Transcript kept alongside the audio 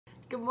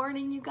Good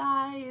morning, you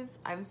guys.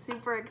 I'm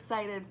super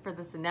excited for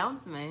this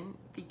announcement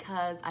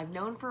because I've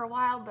known for a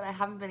while, but I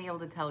haven't been able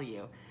to tell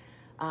you.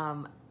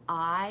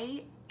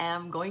 I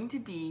am going to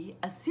be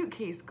a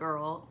suitcase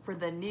girl for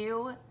the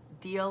new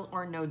Deal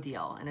or No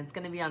Deal, and it's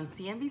going to be on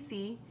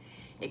CNBC.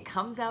 It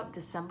comes out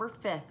December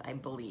 5th, I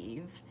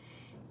believe.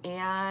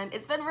 And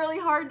it's been really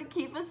hard to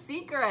keep a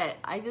secret.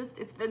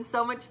 It's been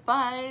so much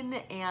fun,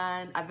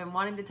 and I've been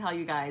wanting to tell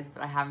you guys,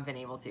 but I haven't been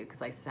able to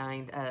because I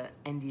signed a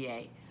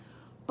NDA.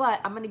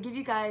 But I'm gonna give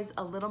you guys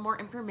a little more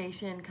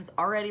information because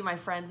already my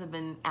friends have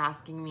been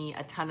asking me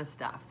a ton of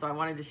stuff. So I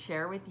wanted to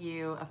share with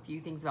you a few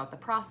things about the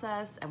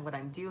process and what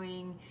I'm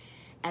doing,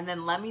 and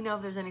then let me know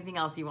if there's anything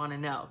else you wanna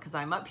know because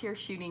I'm up here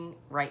shooting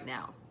right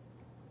now.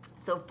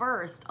 So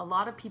first, a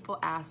lot of people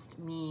asked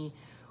me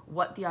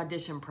what the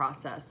audition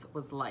process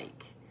was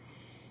like.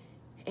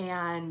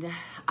 And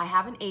I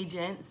have an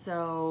agent,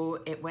 so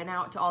it went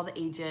out to all the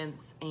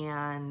agents,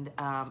 and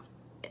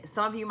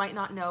some of you might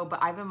not know,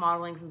 but I've been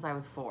modeling since I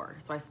was 4.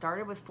 So I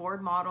started with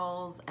Ford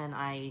models, and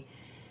I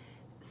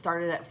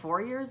started at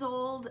 4 years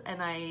old, and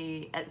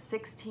at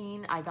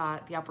 16, I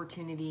got the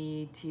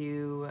opportunity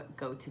to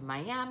go to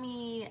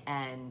Miami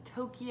and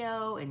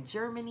Tokyo and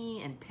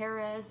Germany and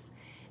Paris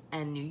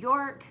and New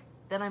York.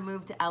 Then I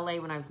moved to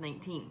LA when I was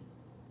 19.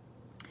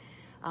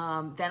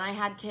 Then I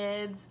had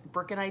kids.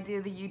 Brooke and I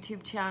do the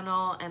YouTube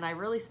channel, and I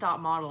really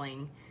stopped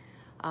modeling.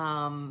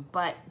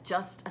 But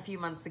just a few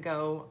months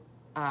ago,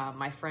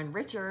 my friend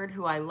Richard,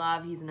 who I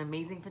love, he's an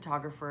amazing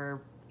photographer,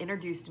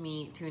 introduced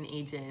me to an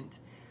agent,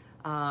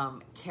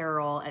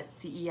 Carol at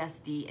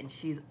CESD, and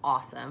she's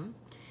awesome.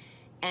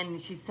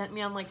 And she sent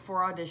me on like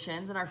 4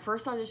 auditions, and our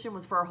first audition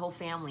was for our whole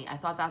family. I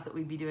thought that's what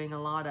we'd be doing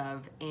a lot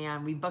of,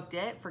 and we booked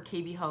it for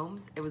KB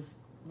Homes. It was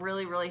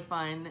really, really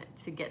fun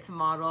to get to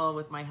model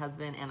with my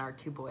husband and our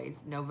 2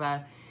 boys.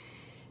 Nova,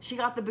 she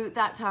got the boot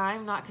that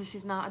time, not because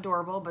she's not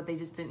adorable, but they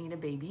just didn't need a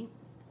baby.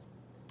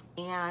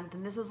 And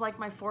then this is like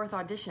my 4th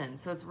audition,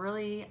 so it's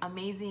really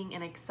amazing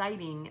and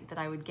exciting that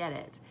I would get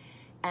it.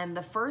 And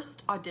the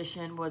first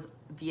audition was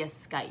via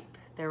Skype.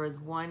 There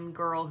was one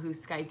girl who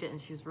Skyped it, and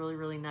she was really,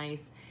 really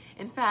nice.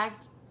 In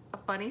fact, a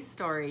funny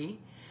story,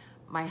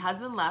 my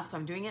husband left, so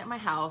I'm doing it at my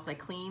house. I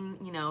clean,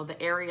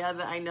 the area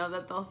that I know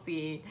that they'll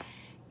see,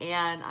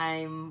 and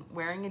I'm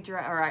wearing a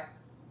dress,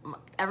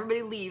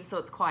 everybody leaves, so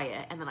it's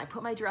quiet, and then I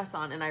put my dress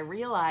on, and I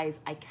realize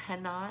I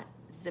cannot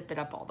zip it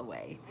up all the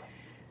way.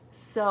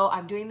 So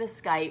I'm doing the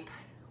Skype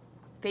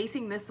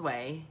facing this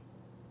way,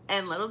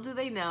 and little do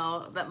they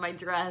know that my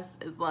dress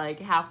is like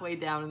halfway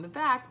down in the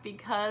back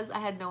because I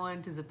had no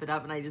one to zip it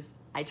up, and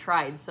I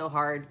tried so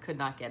hard, could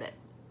not get it.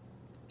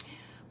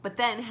 But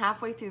then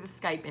halfway through the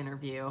Skype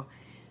interview,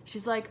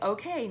 she's like,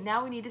 okay,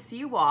 now we need to see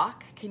you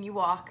walk. Can you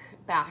walk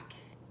back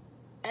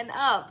and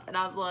up? And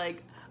I was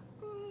like,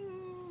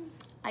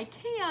 I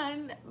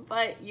can,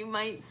 but you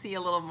might see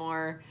a little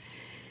more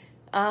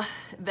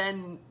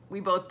than we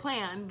both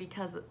planned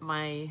because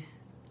my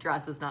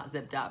dress is not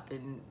zipped up.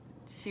 And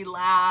she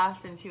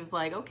laughed, and she was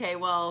like, okay,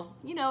 well,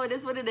 it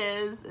is what it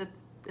is.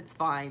 It's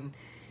fine.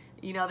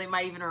 They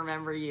might even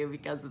remember you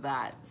because of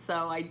that.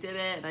 So I did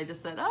it, and I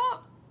just said, oh,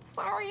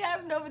 sorry, I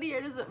have nobody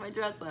here to zip my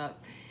dress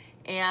up.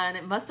 And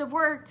it must have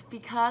worked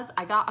because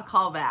I got a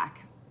call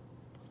back.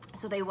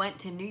 So they went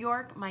to New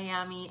York,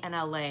 Miami, and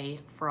LA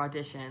for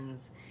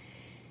auditions.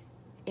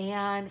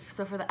 And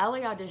so for the LA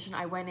audition,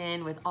 I went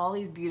in with all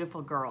these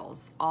beautiful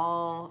girls,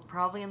 all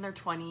probably in their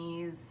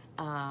 20s,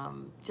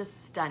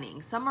 just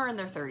stunning. Some are in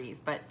their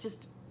 30s, but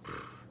just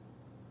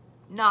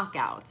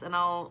knockouts. And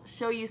I'll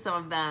show you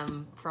some of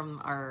them from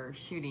our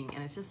shooting.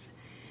 And it's just,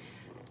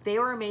 they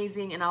were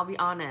amazing. And I'll be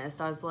honest,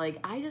 I was like,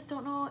 I just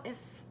don't know if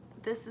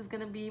this is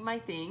going to be my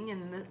thing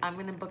and I'm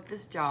going to book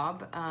this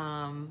job.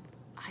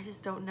 I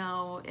just don't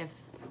know if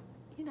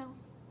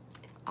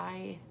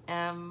I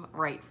am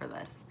right for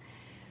this.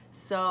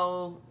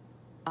 So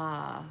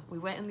we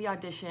went in the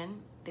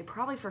audition. They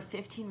probably for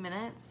 15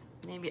 minutes,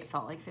 maybe it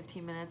felt like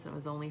 15 minutes and it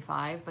was only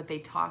 5, but they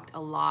talked a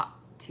lot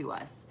to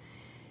us.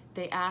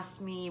 They asked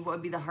me what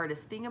would be the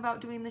hardest thing about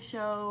doing the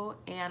show,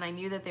 and I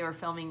knew that they were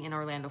filming in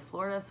Orlando,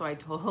 Florida, so I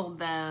told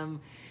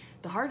them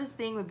the hardest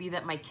thing would be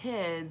that my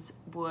kids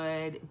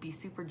would be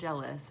super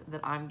jealous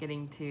that I'm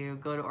getting to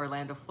go to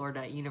Orlando,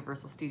 Florida at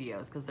Universal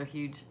Studios because they're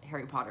huge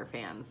Harry Potter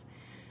fans.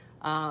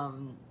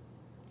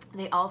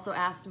 They also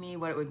asked me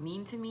what it would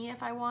mean to me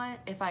if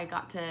I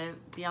got to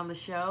be on the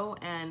show,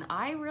 and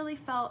I really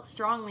felt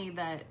strongly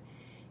that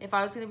if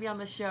I was going to be on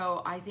the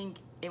show, I think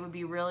it would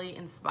be really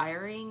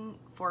inspiring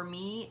for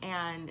me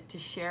and to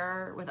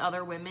share with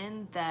other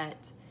women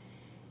that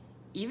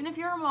even if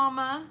you're a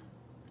mama,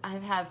 I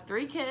have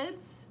 3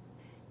 kids,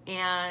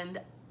 and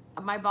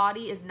my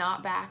body is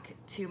not back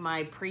to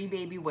my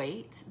pre-baby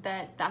weight,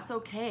 that's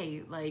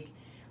okay. Like,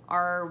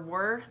 our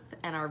worth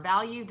and our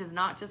value does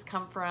not just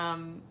come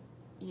from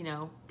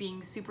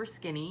being super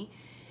skinny,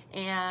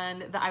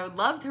 and that I would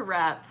love to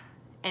rep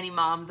any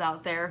moms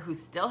out there who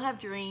still have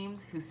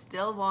dreams, who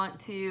still want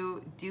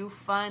to do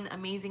fun,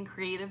 amazing,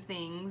 creative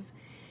things.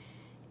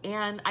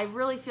 And I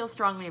really feel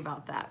strongly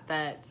about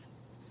that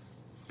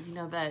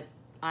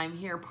I'm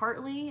here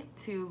partly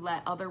to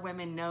let other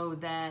women know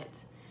that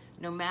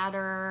no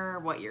matter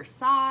what your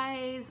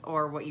size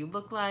or what you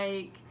look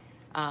like,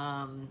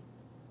 or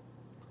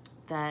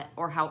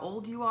how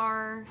old you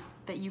are,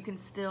 that you can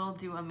still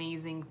do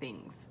amazing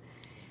things.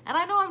 And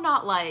I know I'm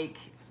not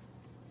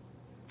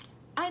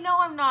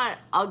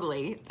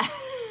ugly.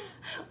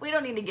 We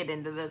don't need to get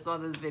into this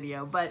on this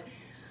video, but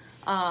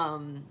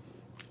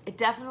it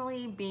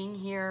definitely being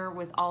here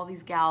with all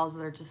these gals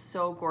that are just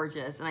so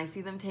gorgeous, and I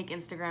see them take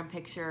Instagram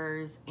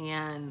pictures,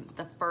 and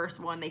the first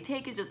one they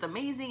take is just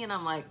amazing, and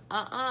I'm like,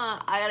 I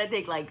gotta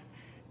take like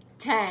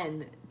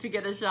 10 to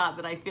get a shot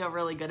that I feel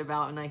really good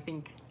about, and I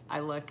think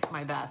I look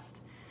my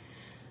best.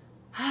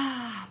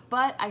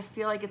 But I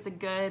feel like it's a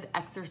good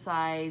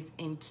exercise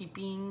in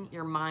keeping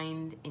your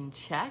mind in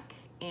check.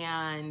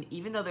 And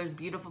even though there's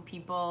beautiful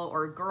people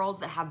or girls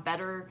that have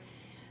better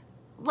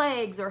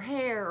legs or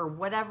hair or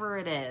whatever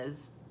it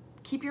is,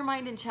 keep your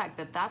mind in check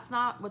that that's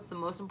not what's the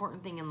most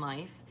important thing in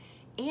life.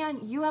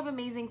 And you have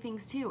amazing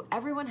things too.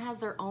 Everyone has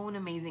their own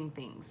amazing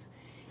things.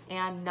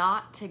 And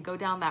not to go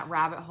down that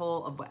rabbit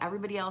hole of what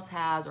everybody else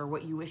has or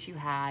what you wish you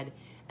had.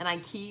 And I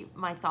keep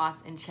my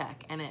thoughts in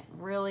check, and it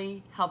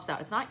really helps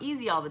out. It's not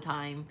easy all the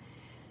time,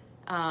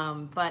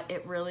 but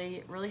it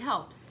really, really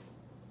helps.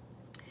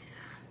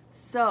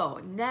 So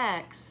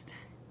next,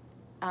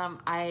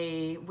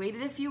 I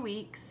waited a few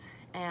weeks,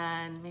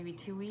 and maybe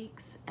 2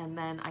 weeks, and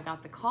then I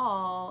got the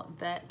call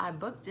that I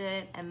booked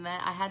it and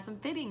that I had some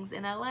fittings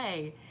in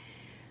LA.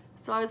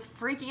 So I was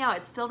freaking out.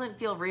 It still didn't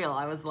feel real.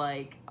 I was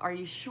like, are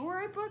you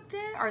sure I booked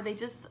it? Are they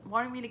just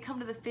wanting me to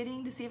come to the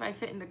fitting to see if I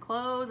fit into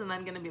clothes? And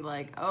then gonna be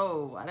like,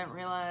 oh, I didn't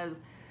realize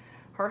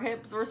her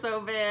hips were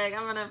so big.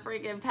 I'm gonna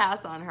freaking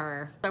pass on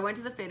her. So I went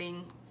to the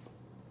fitting.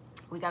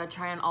 We got to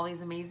try on all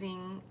these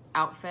amazing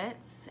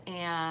outfits,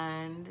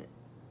 and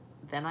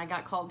then I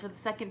got called for the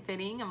second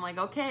fitting. I'm like,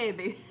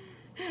 okay,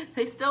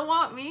 they still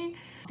want me.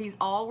 These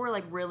all were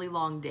like really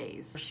long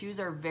days. Shoes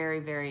are very,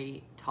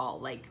 very tall,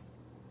 like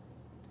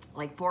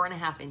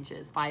 4.5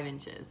 inches, 5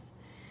 inches.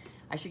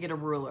 I should get a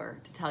ruler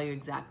to tell you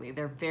exactly.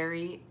 They're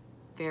very,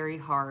 very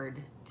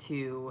hard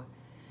to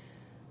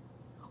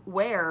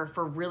wear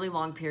for really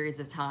long periods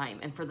of time.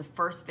 And for the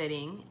first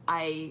fitting,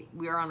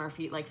 we were on our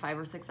feet like 5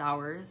 or 6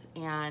 hours,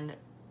 and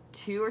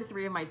 2 or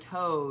 3 of my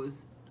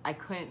toes I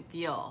couldn't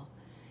feel.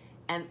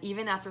 And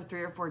even after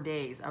 3 or 4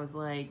 days, I was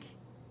like,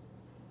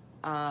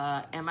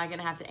 am I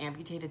gonna have to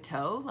amputate a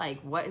toe?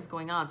 Like, what is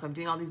going on? So I'm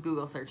doing all these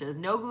Google searches.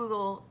 No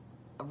Google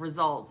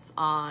results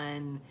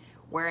on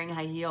wearing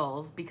high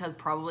heels, because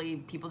probably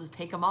people just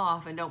take them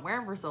off and don't wear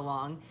them for so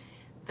long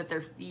that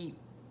their feet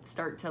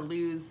start to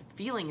lose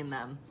feeling in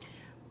them.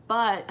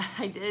 But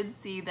I did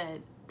see that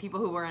people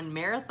who run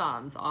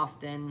marathons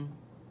often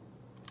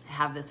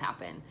have this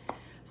happen.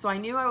 So I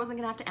knew I wasn't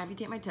gonna have to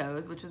amputate my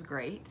toes, which was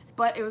great,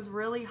 but it was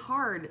really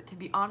hard to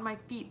be on my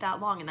feet that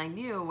long. And I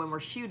knew when we're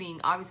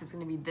shooting, obviously it's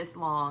gonna be this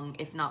long,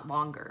 if not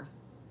longer.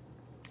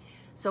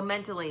 So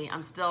mentally,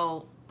 I'm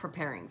still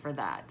preparing for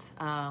that.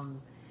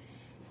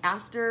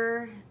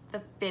 After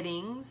the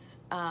fittings,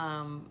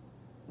 everyone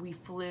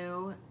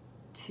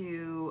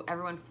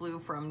flew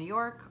from New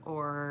York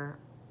or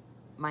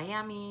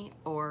Miami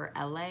or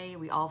LA.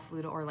 We all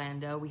flew to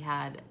Orlando. We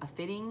had a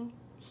fitting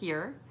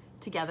here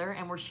together,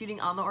 and we're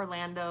shooting on the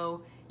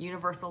Orlando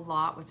Universal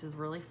lot, which is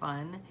really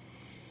fun.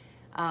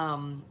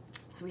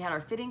 So we had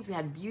our fittings, we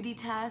had beauty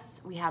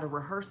tests, we had a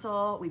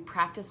rehearsal, we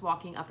practiced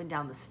walking up and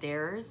down the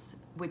stairs,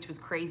 which was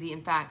crazy.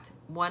 In fact,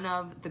 one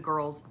of the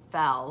girls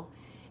fell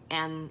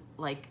and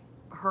like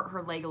hurt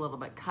her leg a little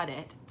bit, cut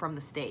it from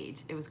the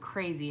stage. It was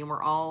crazy, and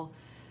we're all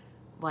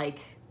like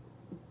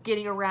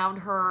getting around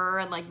her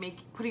and like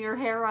putting her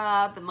hair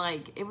up, and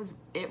like it was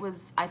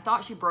I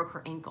thought she broke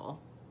her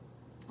ankle.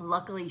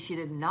 Luckily, she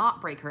did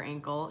not break her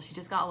ankle. She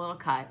just got a little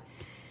cut.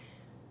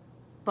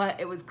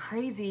 But it was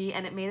crazy,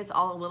 and it made us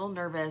all a little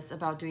nervous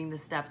about doing the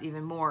steps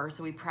even more.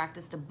 So we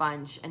practiced a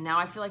bunch, and now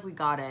I feel like we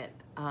got it.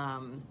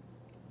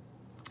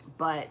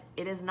 But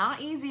it is not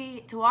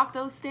easy to walk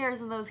those stairs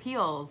in those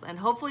heels, and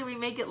hopefully we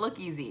make it look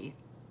easy.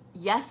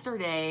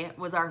 Yesterday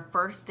was our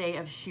first day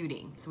of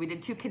shooting. So we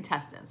did 2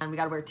 contestants, and we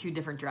got to wear 2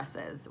 different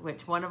dresses,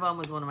 which one of them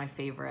was one of my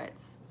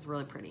favorites. It was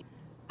really pretty.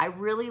 I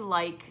really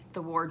like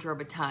the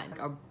wardrobe a ton.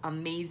 An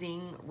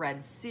amazing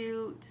red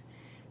suit.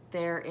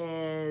 There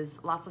is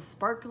lots of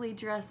sparkly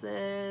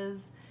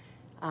dresses.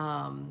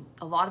 A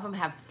lot of them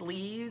have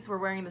sleeves. We're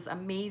wearing this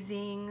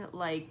amazing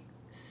like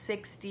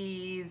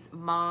 60s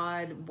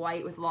mod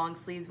white with long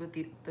sleeves with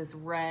this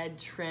red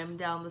trim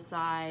down the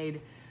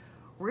side.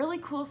 Really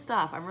cool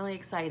stuff. I'm really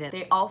excited.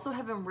 They also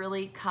have been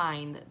really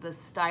kind, the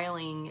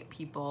styling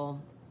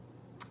people.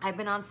 I've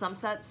been on some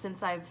sets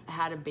since I've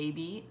had a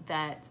baby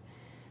that,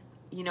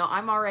 you know,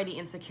 I'm already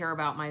insecure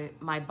about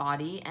my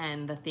body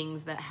and the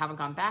things that haven't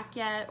gone back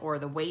yet, or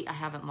the weight I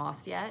haven't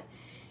lost yet.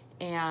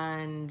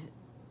 And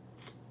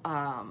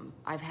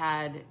I've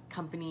had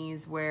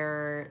companies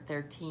where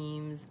their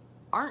teams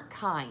aren't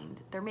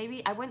kind. They're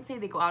maybe, I wouldn't say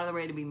they go out of their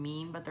way to be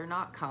mean, but they're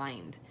not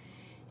kind.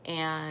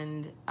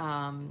 And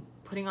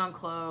putting on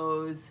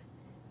clothes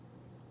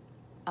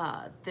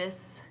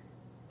this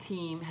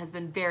team has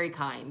been very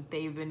kind.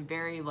 They've been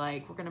very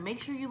like, we're gonna make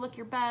sure you look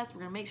your best,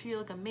 we're gonna make sure you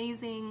look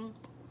amazing,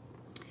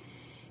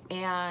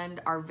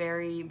 and are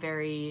very,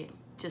 very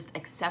just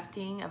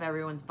accepting of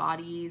everyone's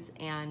bodies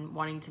and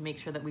wanting to make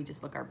sure that we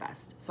just look our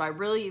best. So I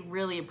really,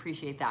 really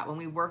appreciate that. When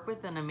we work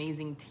with an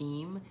amazing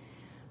team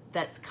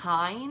that's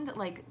kind,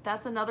 like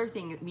that's another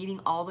thing, meeting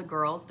all the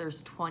girls.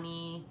 There's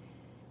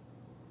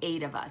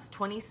 28 of us,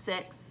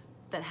 26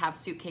 that have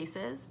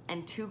suitcases,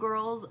 and 2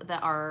 girls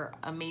that are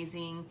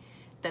amazing,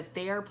 that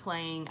they are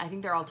playing, I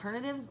think they're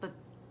alternates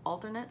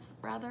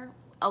rather.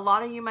 A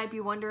lot of you might be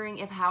wondering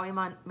if Howie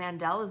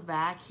Mandel is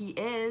back. He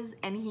is,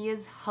 and he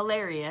is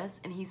hilarious,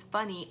 and he's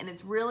funny, and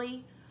it's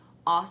really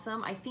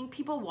awesome. I think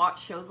people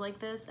watch shows like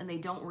this and they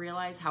don't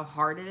realize how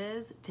hard it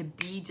is to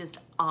be just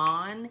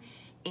on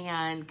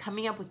and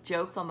coming up with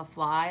jokes on the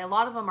fly. A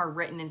lot of them are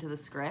written into the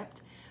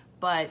script,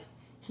 but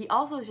he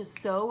also is just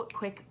so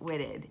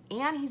quick-witted,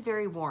 and he's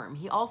very warm.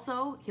 He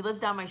lives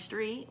down my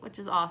street, which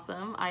is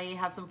awesome. I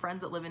have some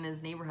friends that live in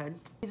his neighborhood.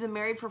 He's been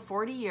married for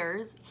 40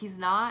 years. He's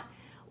not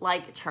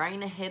like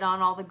trying to hit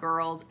on all the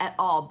girls at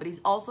all, but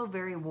he's also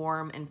very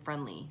warm and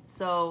friendly.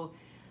 So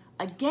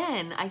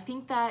again, I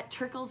think that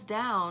trickles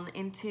down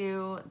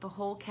into the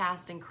whole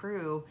cast and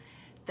crew,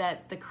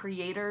 that the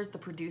creators, the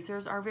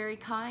producers are very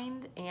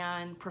kind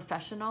and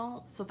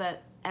professional, so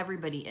that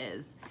everybody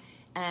is.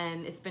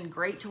 And it's been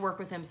great to work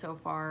with him so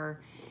far.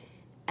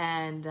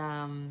 And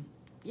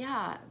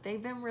yeah,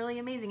 they've been really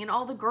amazing. And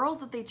all the girls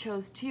that they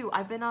chose too.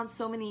 I've been on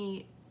so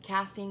many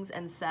castings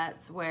and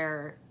sets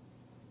where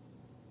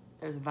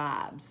there's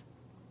vibes.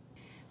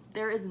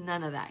 There is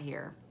none of that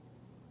here.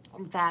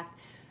 In fact,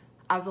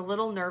 I was a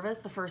little nervous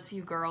the first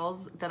few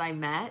girls that I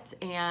met,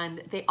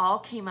 and they all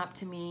came up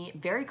to me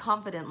very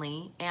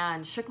confidently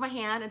and shook my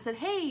hand and said,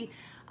 hey,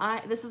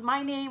 this is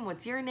my name,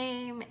 what's your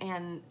name?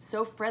 And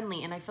so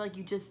friendly. And I feel like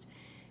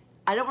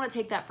I don't want to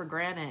take that for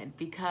granted,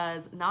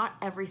 because not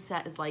every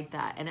set is like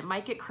that, and it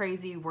might get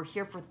crazy. We're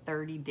here for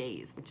 30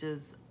 days, which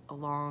is a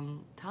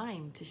long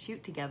time to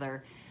shoot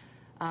together.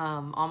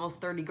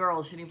 Almost 30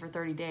 girls shooting for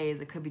 30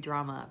 days. It could be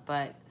drama,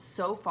 but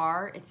so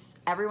far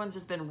everyone's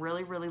just been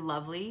really, really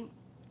lovely.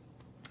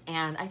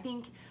 And I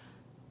think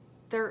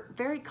they're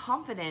very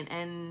confident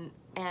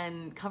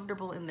and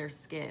comfortable in their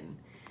skin.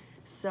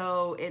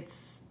 So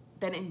it's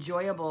been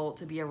enjoyable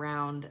to be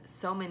around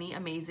so many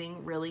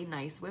amazing, really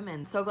nice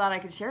women. So glad I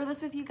could share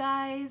this with you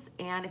guys.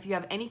 And if you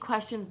have any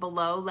questions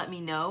below, let me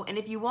know. And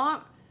if you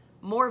want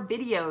more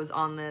videos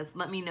on this,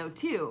 let me know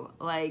too.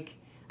 Like,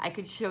 I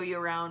could show you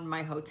around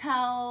my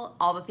hotel,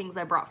 all the things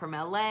I brought from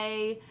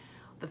LA,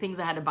 the things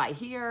I had to buy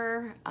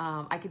here.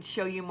 I could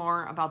show you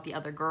more about the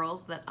other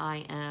girls that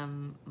I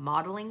am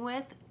modeling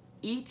with.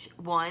 Each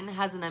one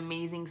has an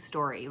amazing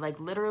story. Like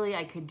literally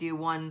I could do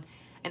an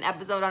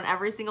episode on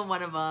every single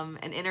one of them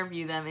and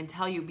interview them and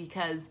tell you,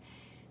 because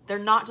they're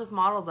not just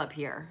models up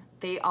here.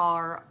 They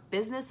are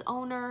business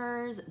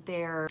owners.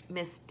 They're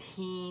Miss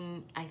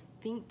Teen, I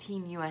think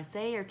Teen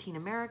USA or Teen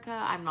America.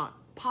 I'm not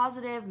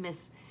positive.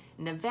 Miss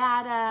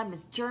Nevada,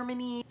 Miss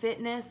Germany,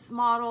 fitness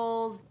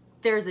models.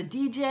 There's a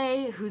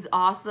DJ who's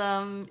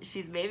awesome.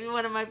 She's maybe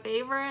one of my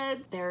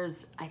favorites.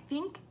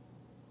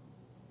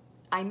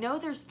 I know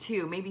there's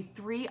 2, maybe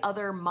 3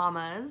 other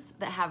mamas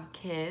that have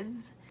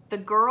kids. The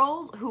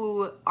girls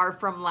who are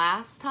from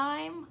last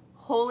time,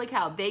 holy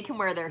cow, they can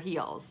wear their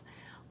heels.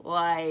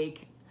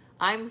 Like,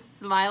 I'm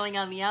smiling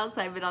on the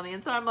outside, but on the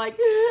inside, I'm like,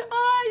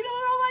 I don't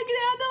know if I can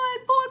handle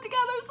it. Pull it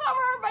together,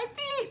 summer, my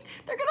feet,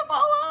 they're gonna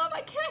fall off.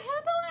 I can't handle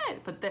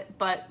it.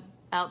 But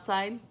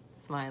outside,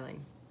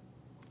 smiling.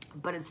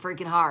 But it's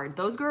freaking hard.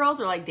 Those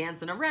girls are like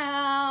dancing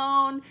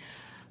around.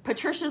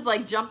 Patricia's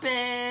like jumping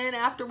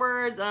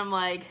afterwards. And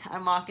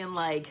I'm walking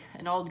like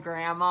an old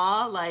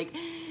grandma, like,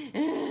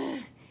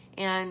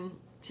 and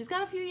she's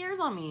got a few years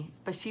on me,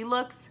 but she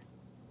looks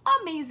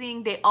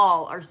amazing. They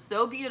all are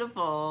so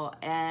beautiful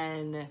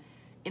and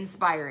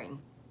inspiring.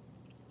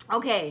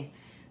 Okay,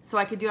 so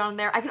I could do it on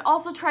there. I could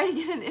also try to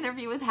get an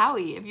interview with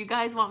Howie if you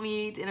guys want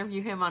me to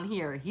interview him on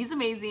here. He's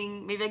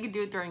amazing. Maybe I could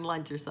do it during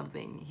lunch or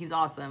something. He's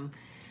awesome.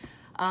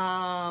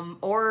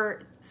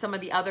 Or some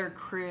of the other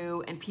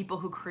crew and people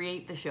who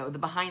create the show, the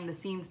behind the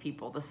scenes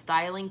people. The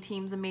styling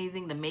team's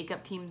amazing. The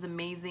makeup team's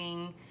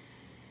amazing.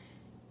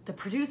 The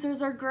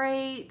producers are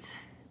great.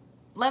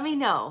 Let me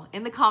know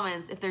in the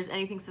comments if there's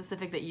anything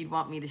specific that you'd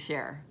want me to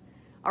share.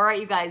 All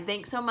right, you guys,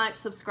 thanks so much.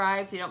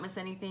 Subscribe so you don't miss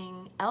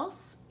anything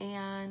else,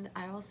 and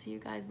I will see you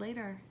guys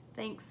later.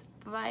 Thanks.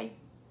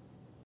 Bye-bye.